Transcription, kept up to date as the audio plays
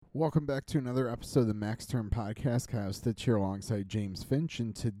Welcome back to another episode of the Max Term Podcast. Kyle Stitch here alongside James Finch,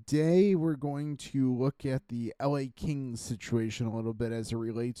 and today we're going to look at the LA Kings situation a little bit as it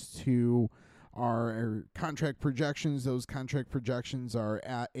relates to our contract projections. Those contract projections are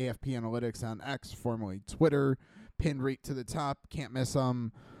at AFP Analytics on X, formerly Twitter, pinned right to the top. Can't miss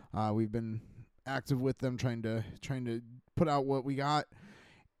them. We've been active with them, trying to put out what we got,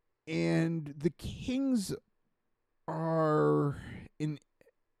 and the Kings are in,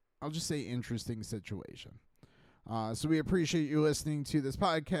 I'll just say, interesting situation. So we appreciate you listening to this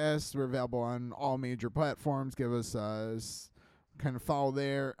podcast. We're available on all major platforms. Give us kind of follow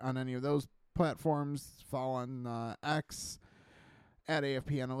there on any of those platforms. Follow on X at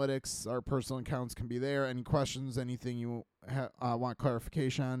AFP Analytics. Our personal accounts can be there. Any questions, anything you want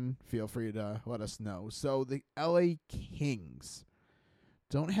clarification on, feel free to let us know. So the LA Kings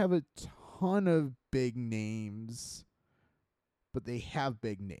don't have a ton of big names, but they have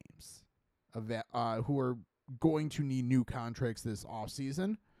big names who are going to need new contracts this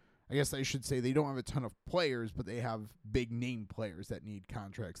offseason. I guess I should say they don't have a ton of players, but they have big name players that need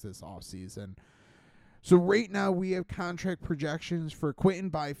contracts this offseason. So right now we have contract projections for Quinton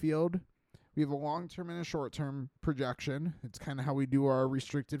Byfield. We have a long-term and a short-term projection. It's kind of how we do our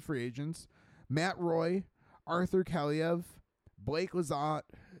restricted free agents. Matt Roy, Arthur Kaliev, Blake Lizotte,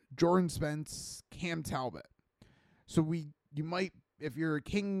 Jordan Spence, Cam Talbot. So you might, if you're a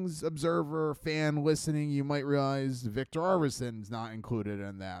Kings observer fan listening, you might realize Victor Arvidsson's not included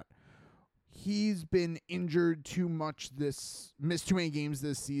in that. He's been injured too much missed too many games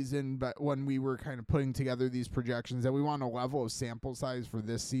this season, but when we were kind of putting together these projections that we want a level of sample size for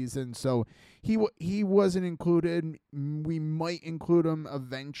this season, so he wasn't included. We might include him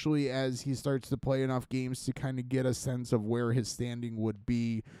eventually as he starts to play enough games to kind of get a sense of where his standing would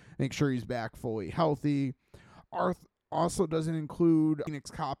be, make sure he's back fully healthy. Also doesn't include Phoenix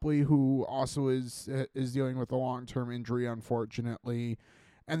Copley, who also is dealing with a long-term injury, unfortunately.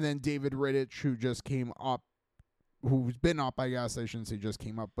 And then David Rittich, who just came up, who's been up, I guess. I shouldn't say just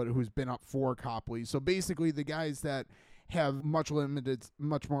came up, but who's been up for Copley. So basically the guys that have much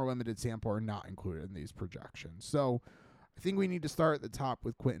more limited sample are not included in these projections. So I think we need to start at the top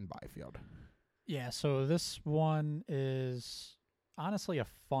with Quinton Byfield. Yeah, so this one is honestly a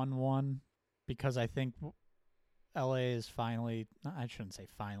fun one because I think LA is finally, I shouldn't say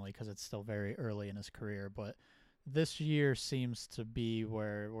finally because it's still very early in his career, but this year seems to be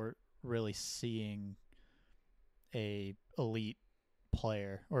where we're really seeing a elite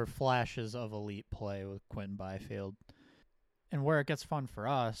player or flashes of elite play with Quinton Byfield. And where it gets fun for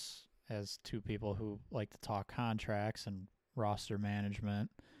us as two people who like to talk contracts and roster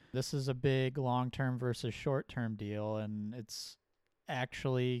management, this is a big long-term versus short-term deal, and it's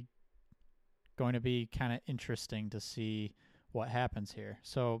actually going to be kind of interesting to see what happens here.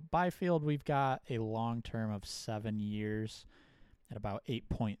 So Byfield, we've got a long term of 7 years at about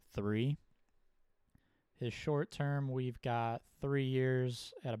 8.3. His short term, we've got 3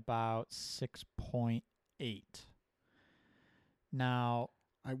 years at about 6.8. Now,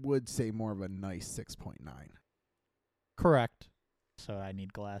 I would say more of a nice 6.9. Correct. So I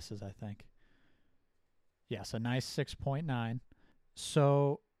need glasses, I think. Yes, a nice 6.9.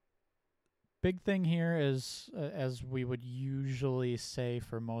 So big thing here is, as we would usually say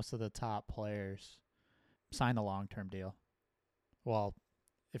for most of the top players, sign the long-term deal. Well,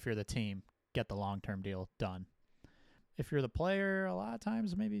 if you're the team, get the long-term deal done. If you're the player, a lot of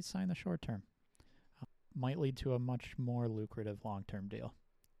times maybe sign the short-term. Might lead to a much more lucrative long-term deal.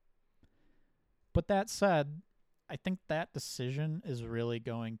 But that said, I think that decision is really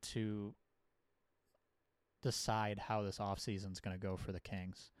going to decide how this offseason is going to go for the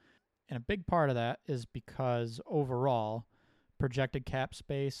Kings. And a big part of that is because overall, projected cap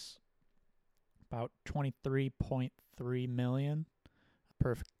space, about $23.3 million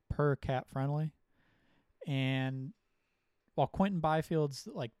per cap friendly. And while Quinton Byfield's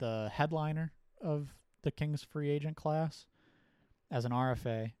like the headliner of the Kings free agent class as an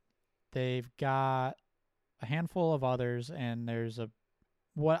RFA, they've got a handful of others, and there's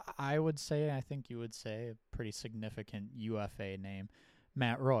what I would say, I think you would say, a pretty significant UFA name,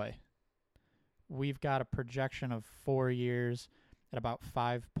 Matt Roy. We've got a projection of 4 years at about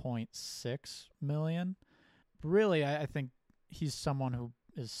 $5.6 million. Really, I think he's someone who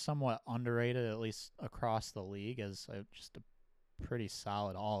is somewhat underrated, at least across the league, as just a pretty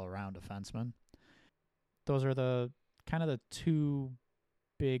solid all-around defenseman. Those are the kind of the two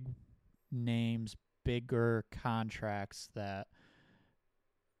big names, bigger contracts that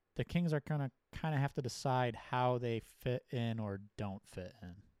the Kings are going to kind of have to decide how they fit in or don't fit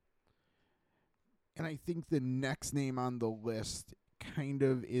in. And I think the next name on the list kind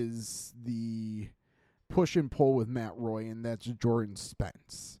of is the push and pull with Matt Roy, and that's Jordan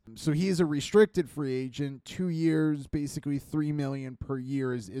Spence. So he's a restricted free agent, 2 years, basically $3 million per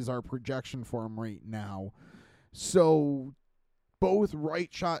year is our projection for him right now. So both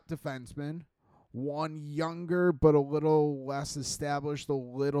right shot defensemen, one younger but a little less established,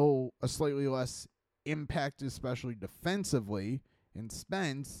 a slightly less impact, especially defensively, and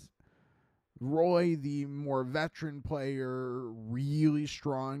Spence. Roy, the more veteran player, really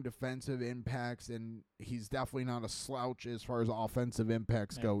strong defensive impacts, and he's definitely not a slouch as far as offensive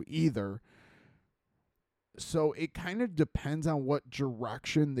impacts go either. So it kind of depends on what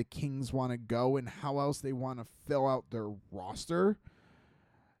direction the Kings want to go and how else they want to fill out their roster.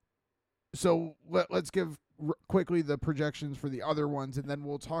 So let's give quickly the projections for the other ones, and then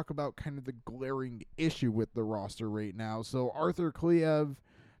we'll talk about kind of the glaring issue with the roster right now. So Arthur Kliev,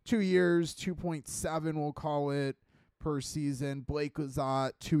 2 years, 2.7 we'll call it per season. Blake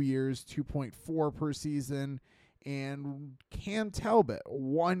Lizotte, 2 years, 2.4 per season. And Cam Talbot,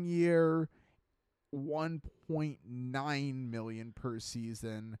 1 year, $1.9 million per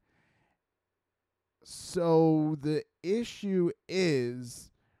season. So the issue is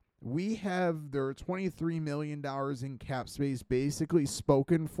there are $23 million in cap space basically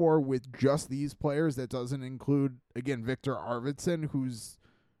spoken for with just these players. That doesn't include, again, Victor Arvidsson, who's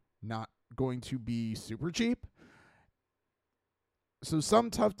not going to be super cheap. So some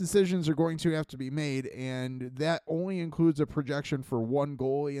tough decisions are going to have to be made, and that only includes a projection for one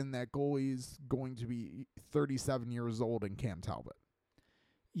goalie, and that goalie is going to be 37 years old in Cam Talbot.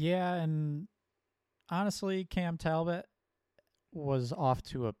 Yeah, and honestly, Cam Talbot was off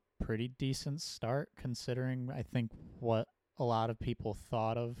to a pretty decent start considering, I think, what a lot of people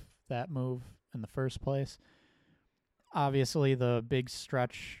thought of that move in the first place. Obviously, the big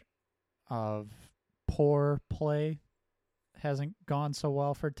stretch of poor play hasn't gone so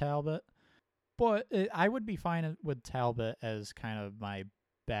well for Talbot, but I would be fine with Talbot as kind of my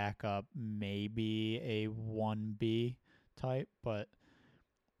backup, maybe a 1B type. But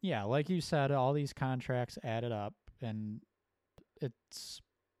yeah, like you said, all these contracts added up, and it's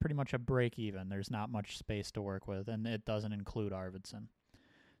pretty much a break even. There's not much space to work with, and it doesn't include Arvidsson.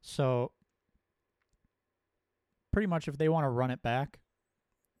 So pretty much if they want to run it back,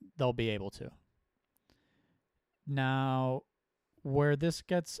 they'll be able to. Now, where this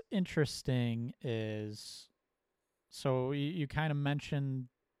gets interesting is, so you kind of mentioned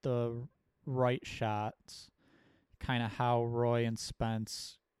the right shots, kind of how Roy and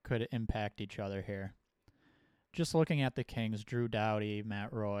Spence could impact each other here. Just looking at the Kings, Drew Doughty,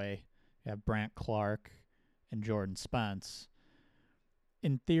 Matt Roy, you have Brandt Clark, and Jordan Spence.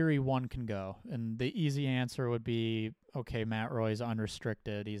 In theory, one can go. And the easy answer would be, okay, Matt Roy's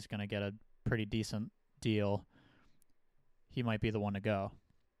unrestricted. He's going to get a pretty decent deal. He might be the one to go.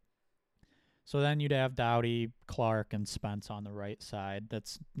 So then you'd have Doughty, Clark, and Spence on the right side.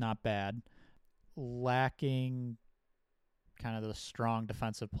 That's not bad. Lacking kind of the strong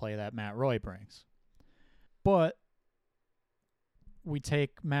defensive play that Matt Roy brings. But we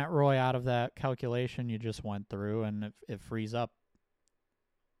take Matt Roy out of that calculation you just went through, and it frees up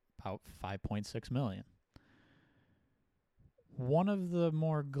about $5.6 million. One of the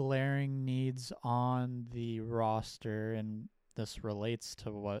more glaring needs on the roster, and this relates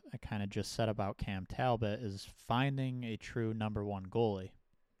to what I kind of just said about Cam Talbot, is finding a true number one goalie.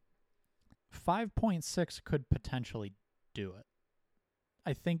 5.6 could potentially do it.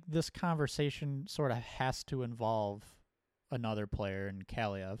 I think this conversation sort of has to involve another player in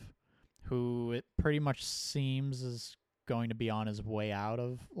Kaliev, who it pretty much seems is going to be on his way out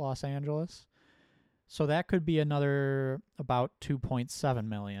of Los Angeles. So that could be another about $2.7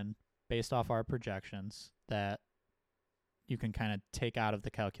 million based off our projections that you can kind of take out of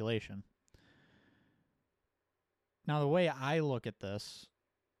the calculation. Now, the way I look at this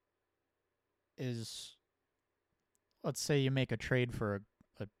is, let's say you make a trade for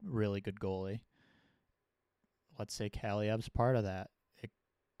a really good goalie. Let's say Kaliev's part of that. It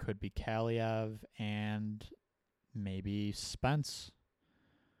could be Kaliev and maybe Spence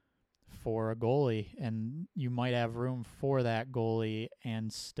for a goalie, and you might have room for that goalie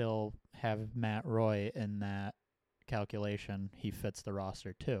and still have Matt Roy in that calculation. He fits the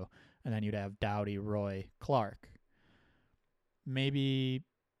roster too. And then you'd have Doughty, Roy, Clark. Maybe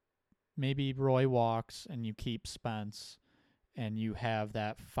Roy walks and you keep Spence, and you have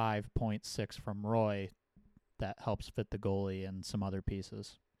that 5.6 from Roy that helps fit the goalie and some other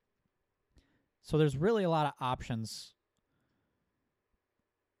pieces. So there's really a lot of options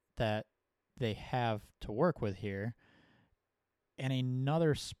that they have to work with here. And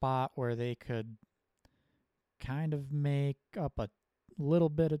another spot where they could kind of make up a little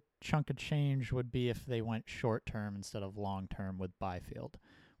bit of chunk of change would be if they went short term instead of long term with Byfield,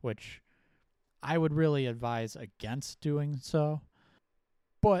 which I would really advise against doing so.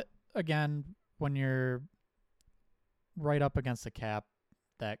 But again, when you're right up against the cap,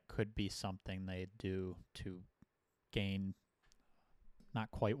 that could be something they do to gain not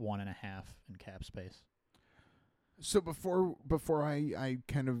quite 1.5 in cap space. So before I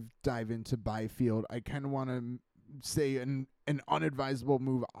kind of dive into Byfield, I kind of want to say an unadvisable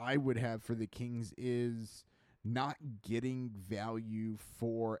move I would have for the Kings is not getting value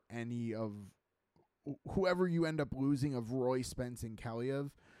for any of whoever you end up losing of Roy, Spence, and Kaliev,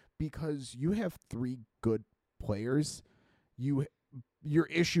 because you have 3 good players. Your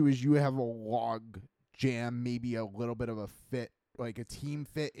issue is you have a log jam, maybe a little bit of a fit, like a team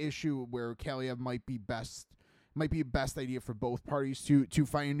fit issue where Kaliev might be a best idea for both parties to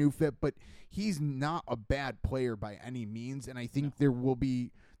find a new fit, but he's not a bad player by any means, and I think there will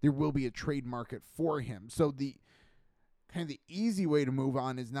be a trade market for him. So the easy way to move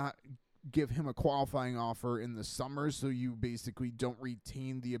on is not give him a qualifying offer in the summer, so you basically don't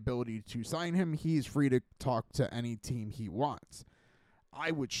retain the ability to sign him. He's free to talk to any team he wants.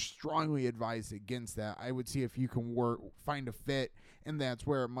 I would strongly advise against that. I would see if you can find a fit, and that's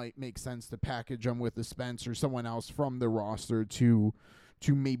where it might make sense to package him with a Spence or someone else from the roster to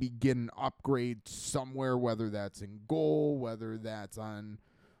maybe get an upgrade somewhere, whether that's in goal, whether that's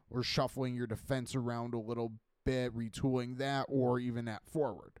or shuffling your defense around a little bit, retooling that, or even at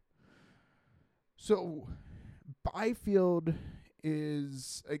forward. So Byfield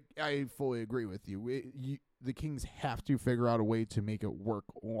is, I fully agree with you. The Kings have to figure out a way to make it work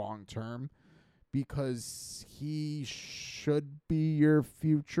long term, because he should be your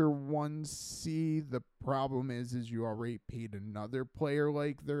future 1C. The problem is you already paid another player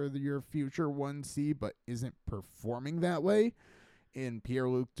like they're your future 1C, but isn't performing that way in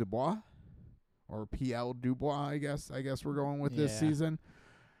PL Dubois, or PL Dubois, I guess we're going with this season.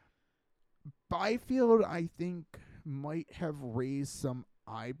 Byfield, I think, might have raised some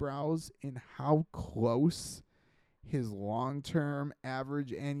eyebrows in how close his long-term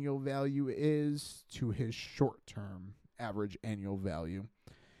average annual value is to his short-term average annual value.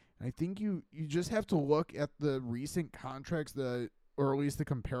 And I think you just have to look at the recent contracts, or at least the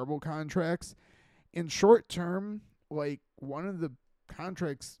comparable contracts. In short-term, like one of the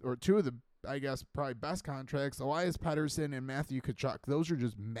contracts, or two of the, I guess, probably best contracts, Elias Pettersson and Matthew Tkachuk, those are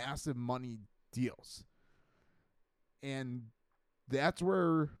just massive money deals. And that's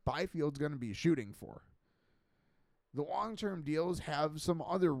where Byfield's going to be shooting for. The long-term deals have some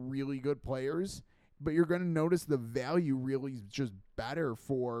other really good players, but you're going to notice the value really is just better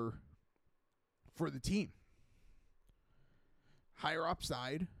for the team. Higher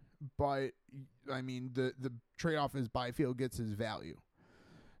upside, but I mean the trade-off is Byfield gets his value.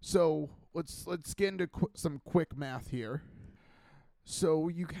 So let's get into some quick math here. So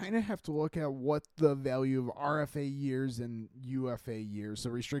you kind of have to look at what the value of RFA years and UFA years,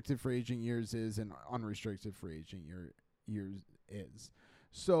 so restricted free agent years is and unrestricted free agent years is.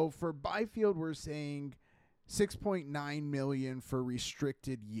 So for Byfield, we're saying $6.9 million for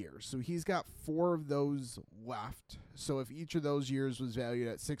restricted years. So he's got 4 of those left. So if each of those years was valued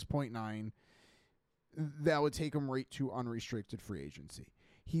at 6.9, that would take him right to unrestricted free agency.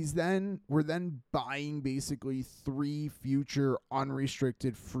 We're then buying basically 3 future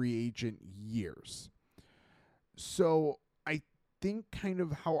unrestricted free agent years. So I think kind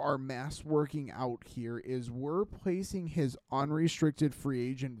of how our math's working out here is we're placing his unrestricted free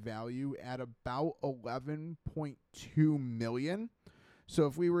agent value at about $11.2 million. So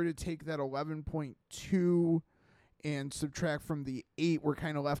if we were to take that 11.2 and subtract from the 8, we're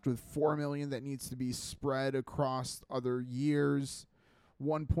kind of left with $4 million that needs to be spread across other years.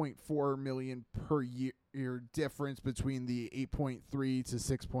 $1.4 million per year difference between the 8.3 to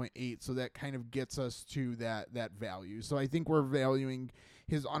 6.8, so that kind of gets us to that value. So I think we're valuing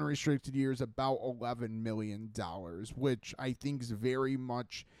his unrestricted years about $11 million, which I think is very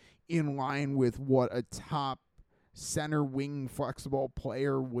much in line with what a top center wing flexible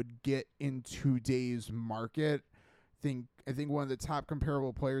player would get in today's market. I think one of the top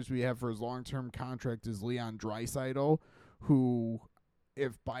comparable players we have for his long-term contract is Leon Draisaitl, who,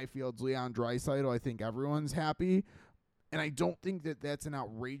 if Byfield's Leon Draisaitl, I think everyone's happy. And I don't think that that's an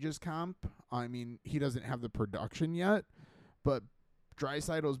outrageous comp. I mean, he doesn't have the production yet, but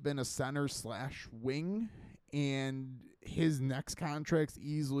Draisaitl's been a center/wing, and his next contract's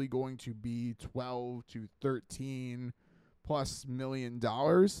easily going to be $12 to $13+ million.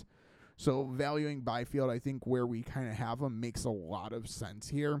 So valuing Byfield, I think where we kind of have him makes a lot of sense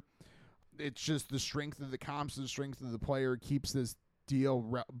here. It's just the strength of the comps, the strength of the player keeps this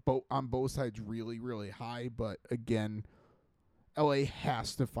deal on both sides really, really high. But again, LA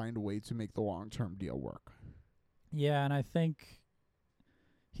has to find a way to make the long-term deal work. Yeah, and I think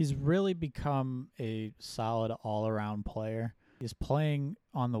he's really become a solid all-around player. He's playing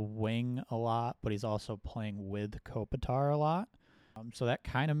on the wing a lot, but he's also playing with Kopitar a lot. So that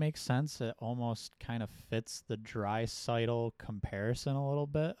kind of makes sense. It almost kind of fits the Draisaitl comparison a little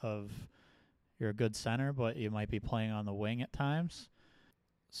bit of you're a good center, but you might be playing on the wing at times.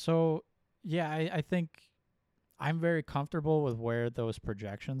 So, yeah, I think I'm very comfortable with where those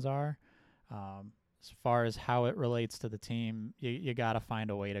projections are. As far as how it relates to the team, you got to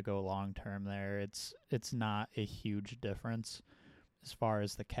find a way to go long term there. It's not a huge difference as far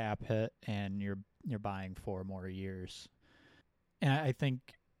as the cap hit, and you're buying 4 more years. And I think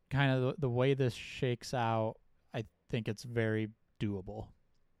kind of the way this shakes out, I think it's very doable.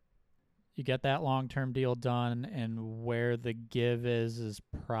 You get that long-term deal done, and where the give is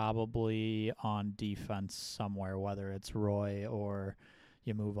probably on defense somewhere, whether it's Roy or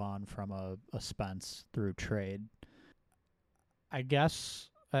you move on from a Spence through trade. I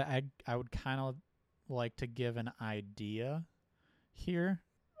guess I would kind of like to give an idea here.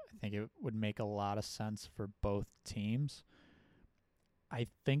 I think it would make a lot of sense for both teams. I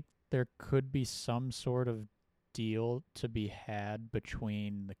think there could be some sort of deal to be had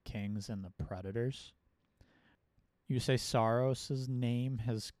between the Kings and the Predators. You say Saros' name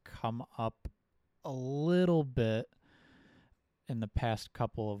has come up a little bit in the past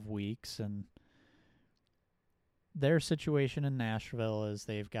couple of weeks, and their situation in Nashville is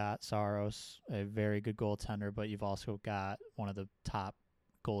they've got Saros, a very good goaltender, but you've also got one of the top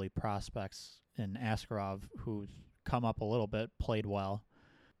goalie prospects in Askarov, who's come up a little bit, played well.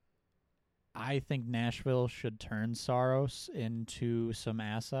 I think Nashville should turn Saros into some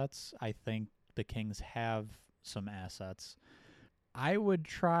assets. I think the Kings have some assets. I would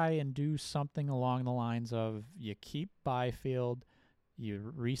try and do something along the lines of you keep Byfield,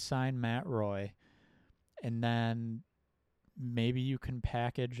 you re-sign Matt Roy, and then maybe you can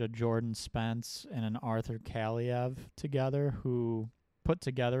package a Jordan Spence and an Arthur Kaliev together, who put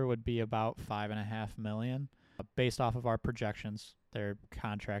together would be about $5.5 million based off of our projections. Their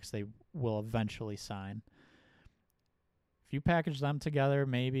contracts they will eventually sign. If you package them together,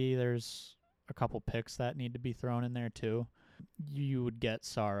 maybe there's a couple picks that need to be thrown in there too. You would get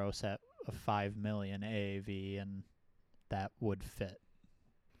Saros at a $5 million AAV, and that would fit.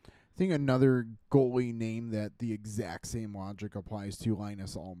 I think another goalie name that the exact same logic applies to,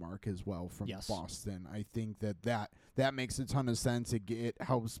 Linus Ullmark as well from Boston. I think that makes a ton of sense. It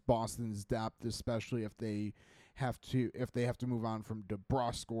helps Boston's depth, especially if they have to move on from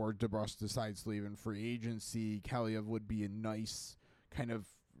DeBrusk, or DeBrusk decides to leave in free agency. Kaliev would be a nice kind of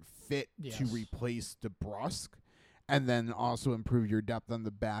fit to replace DeBrusk, and then also improve your depth on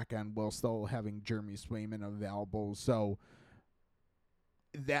the back end while still having Jeremy Swayman available. So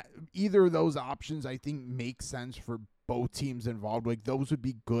that either of those options I think make sense for both teams involved. Like, those would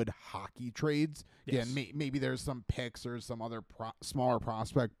be good hockey trades. Yes. Again, maybe there's some picks or some other smaller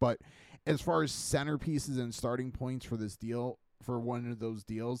prospect, but as far as centerpieces and starting points for this deal, for one of those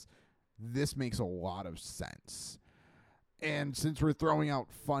deals, this makes a lot of sense. And since we're throwing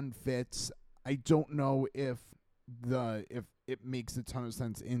out fun fits, I don't know if it makes a ton of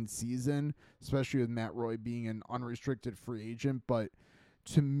sense in season, especially with Matt Roy being an unrestricted free agent. But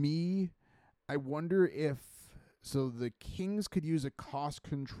to me, I wonder if the Kings could use a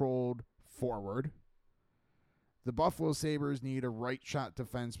cost-controlled forward. The Buffalo Sabres need a right-shot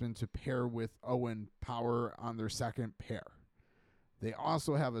defenseman to pair with Owen Power on their second pair. They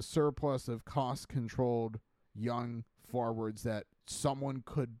also have a surplus of cost-controlled young forwards that someone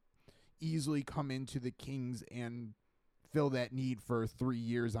could easily come into the Kings and fill that need for 3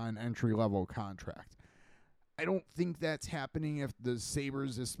 years on an entry-level contract. I don't think that's happening if the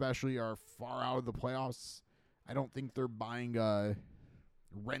Sabres especially are far out of the playoffs. I don't think they're buying a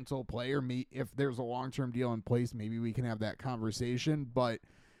rental player. If there's a long-term deal in place, maybe we can have that conversation, but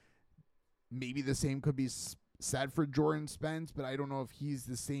maybe the same could be said for Jordan Spence, but I don't know if he's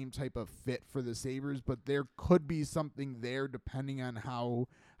the same type of fit for the Sabres, but there could be something there depending on how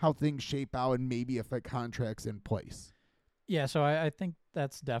things shape out and maybe if a contract's in place. Yeah, so I think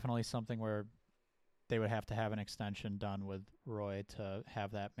that's definitely something where they would have to have an extension done with Roy to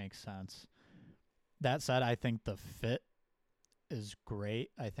have that make sense. That said, I think the fit is great.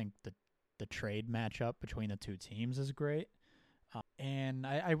 I think the trade matchup between the two teams is great. And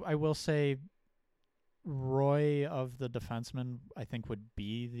I will say Roy of the defensemen, I think, would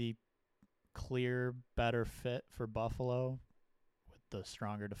be the clear better fit for Buffalo with the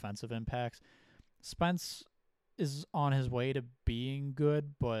stronger defensive impacts. Spence, is on his way to being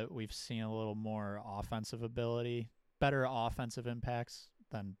good, but we've seen a little more offensive ability, better offensive impacts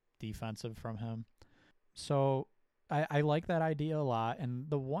than defensive from him. So I like that idea a lot. And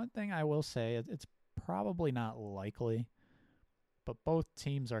the one thing I will say, it's probably not likely, but both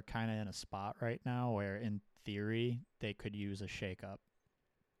teams are kind of in a spot right now where, in theory, they could use a shakeup.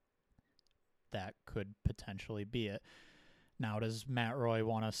 That could potentially be it. Now, does Matt Roy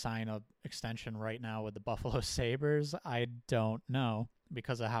want to sign an extension right now with the Buffalo Sabres? I don't know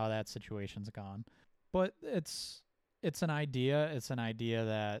because of how that situation's gone. But it's an idea. It's an idea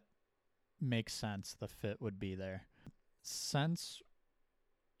that makes sense. The fit would be there. Since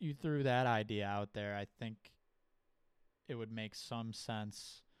you threw that idea out there, I think it would make some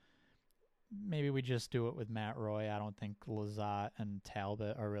sense. Maybe we just do it with Matt Roy. I don't think Lizotte and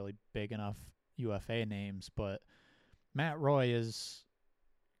Talbot are really big enough UFA names, but Matt Roy is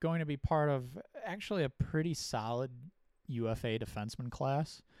going to be part of actually a pretty solid UFA defenseman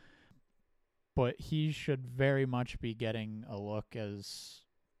class, but he should very much be getting a look as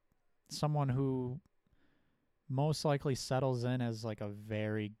someone who most likely settles in as like a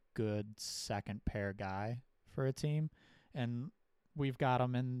very good second pair guy for a team, and we've got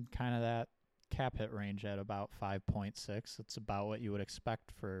him in kind of that cap hit range at about 5.6. It's about what you would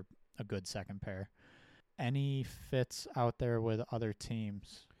expect for a good second pair. Any fits out there with other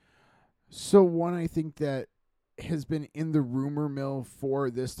teams? So one I think that has been in the rumor mill for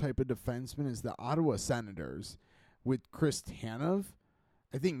this type of defenseman is the Ottawa Senators with Chris Tanev.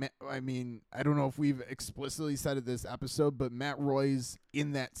 I don't know if we've explicitly said it this episode, but Matt Roy's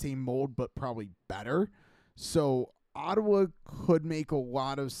in that same mold, but probably better. So Ottawa could make a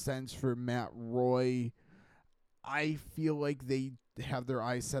lot of sense for Matt Roy. I feel like they have their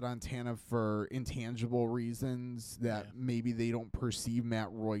eyes set on Tanev for intangible reasons that maybe they don't perceive Matt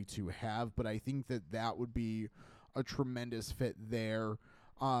Roy to have, but I think that would be a tremendous fit there.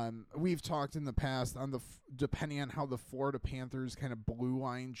 We've talked in the past on depending on how the Florida Panthers kind of blue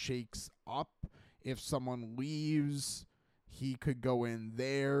line shakes up. If someone leaves, he could go in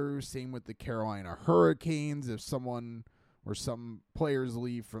there. Same with the Carolina Hurricanes. If someone or some players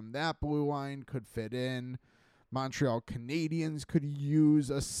leave from that blue line, could fit in. Montreal Canadiens could use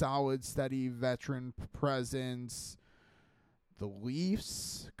a solid, steady veteran presence. The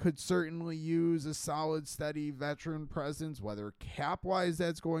Leafs could certainly use a solid, steady veteran presence. Whether cap-wise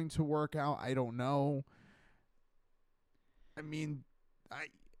that's going to work out, I don't know. I mean,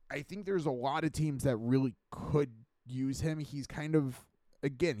 I think there's a lot of teams that really could use him. He's kind of,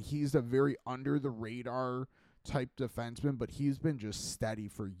 again, he's a very under-the-radar type defenseman, but he's been just steady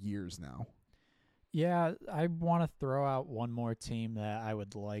for years now. Yeah, I want to throw out one more team that I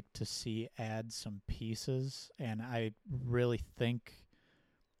would like to see add some pieces, and I really think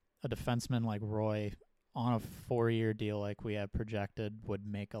a defenseman like Roy on a 4-year deal like we have projected would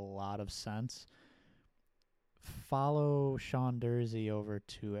make a lot of sense. Follow Sean Durzi over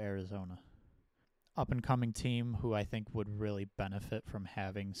to Arizona. Up-and-coming team who I think would really benefit from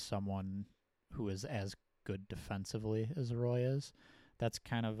having someone who is as good defensively as Roy is. That's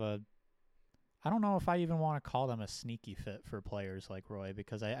kind of I don't know if I even want to call them a sneaky fit for players like Roy,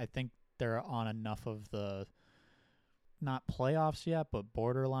 because I think they're on enough of the, not playoffs yet, but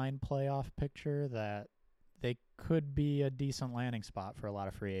borderline playoff picture that they could be a decent landing spot for a lot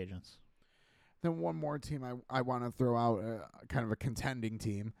of free agents. Then one more team I want to throw out, kind of a contending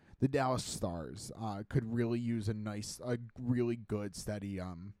team, the Dallas Stars, could really use a really good, steady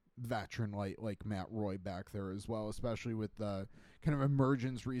veteran like Matt Roy back there as well, especially with the kind of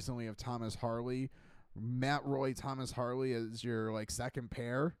emergence recently of Thomas Harley. Matt Roy, Thomas Harley as your like second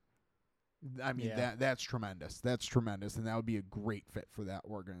pair. I mean, that's tremendous. That's tremendous, and that would be a great fit for that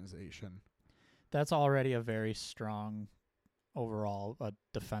organization. That's already a very strong overall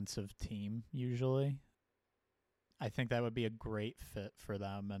defensive team usually. I think that would be a great fit for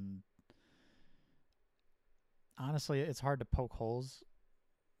them, and honestly, it's hard to poke holes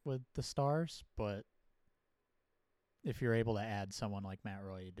with the Stars, but if you're able to add someone like Matt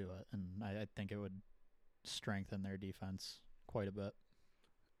Roy, you do it, and I think it would strengthen their defense quite a bit.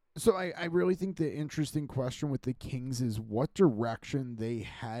 So I really think the interesting question with the Kings is what direction they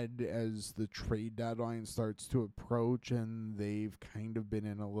head as the trade deadline starts to approach, and they've kind of been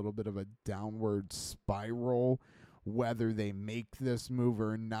in a little bit of a downward spiral, whether they make this move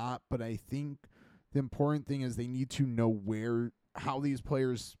or not. But I think the important thing is they need to know how these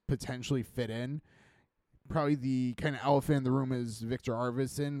players potentially fit in. Probably the kind of elephant in the room is Victor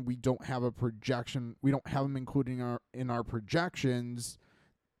Arvidsson. We don't have a projection. We don't have him including in our projections,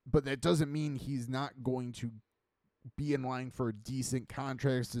 but that doesn't mean he's not going to be in line for decent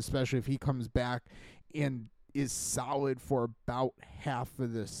contracts, especially if he comes back and is solid for about half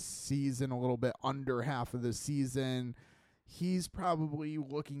of the season, a little bit under half of the season, he's probably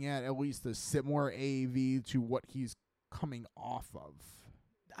looking at least a similar AAV to what he's coming off of.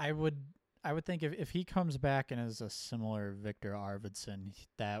 I would think if he comes back and is a similar Victor Arvidsson,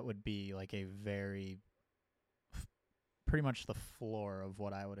 that would be like a pretty much the floor of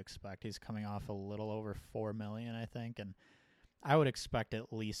what I would expect. He's coming off a little over $4 million, I think, and I would expect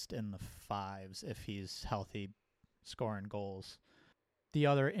at least in the fives if he's healthy, scoring goals. The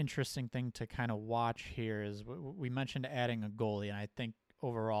other interesting thing to kind of watch here is we mentioned adding a goalie, and I think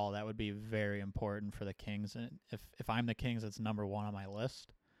overall that would be very important for the Kings. And if I'm the Kings, it's number one on my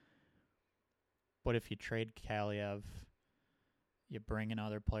list. But if you trade Kaliev, you bring in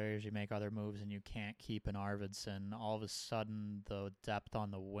other players, you make other moves, and you can't keep an Arvidsson, all of a sudden the depth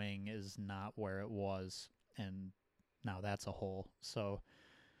on the wing is not where it was, and now that's a hole. So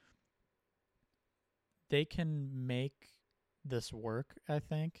they can make this work, I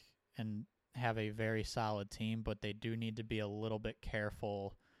think, and have a very solid team, but they do need to be a little bit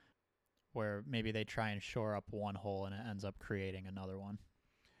careful where maybe they try and shore up one hole and it ends up creating another one.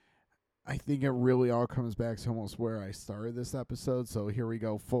 I think it really all comes back to almost where I started this episode. So here we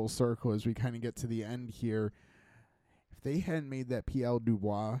go, full circle as we kind of get to the end here. If they hadn't made that PL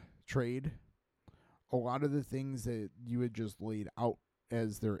Dubois trade, a lot of the things that you had just laid out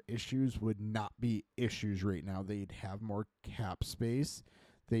as their issues would not be issues right now. They'd have more cap space.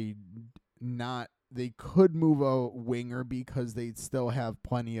 They could move a winger because they'd still have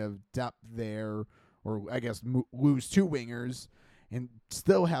plenty of depth there, or I guess lose two wingers and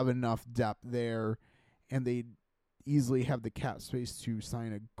still have enough depth there, and they'd easily have the cap space to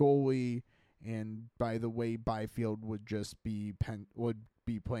sign a goalie. And by the way, Byfield would just be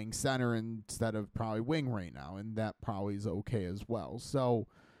playing center instead of probably wing right now, and that probably is okay as well. So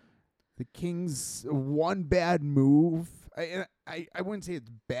the Kings, one bad move, I wouldn't say it's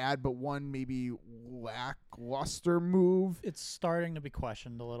bad, but one maybe lackluster move. It's starting to be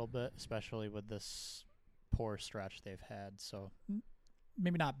questioned a little bit, especially with this poor stretch they've had. So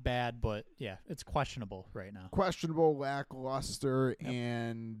maybe not bad, but yeah, it's questionable right now. Questionable, lackluster, Yep.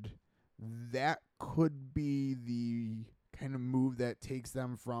 And that could be the kind of move that takes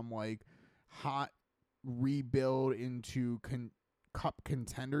them from like hot rebuild into cup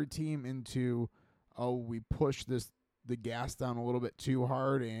contender team into, oh, we pushed the gas down a little bit too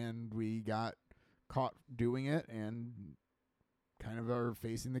hard and we got caught doing it and kind of are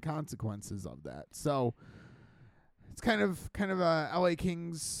facing the consequences of that. So it's kind of a LA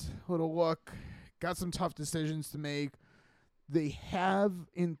Kings little look. Got some tough decisions to make. They have,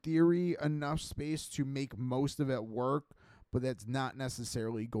 in theory, enough space to make most of it work, but that's not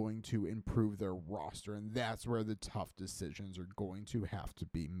necessarily going to improve their roster, and that's where the tough decisions are going to have to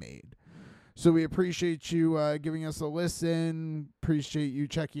be made. So we appreciate you giving us a listen. Appreciate you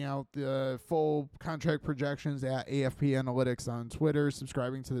checking out the full contract projections at AFP Analytics on Twitter,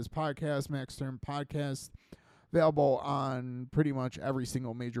 subscribing to this podcast, Max Term Podcast, available on pretty much every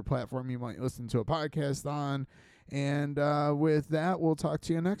single major platform you might listen to a podcast on. And with that, we'll talk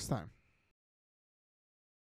to you next time.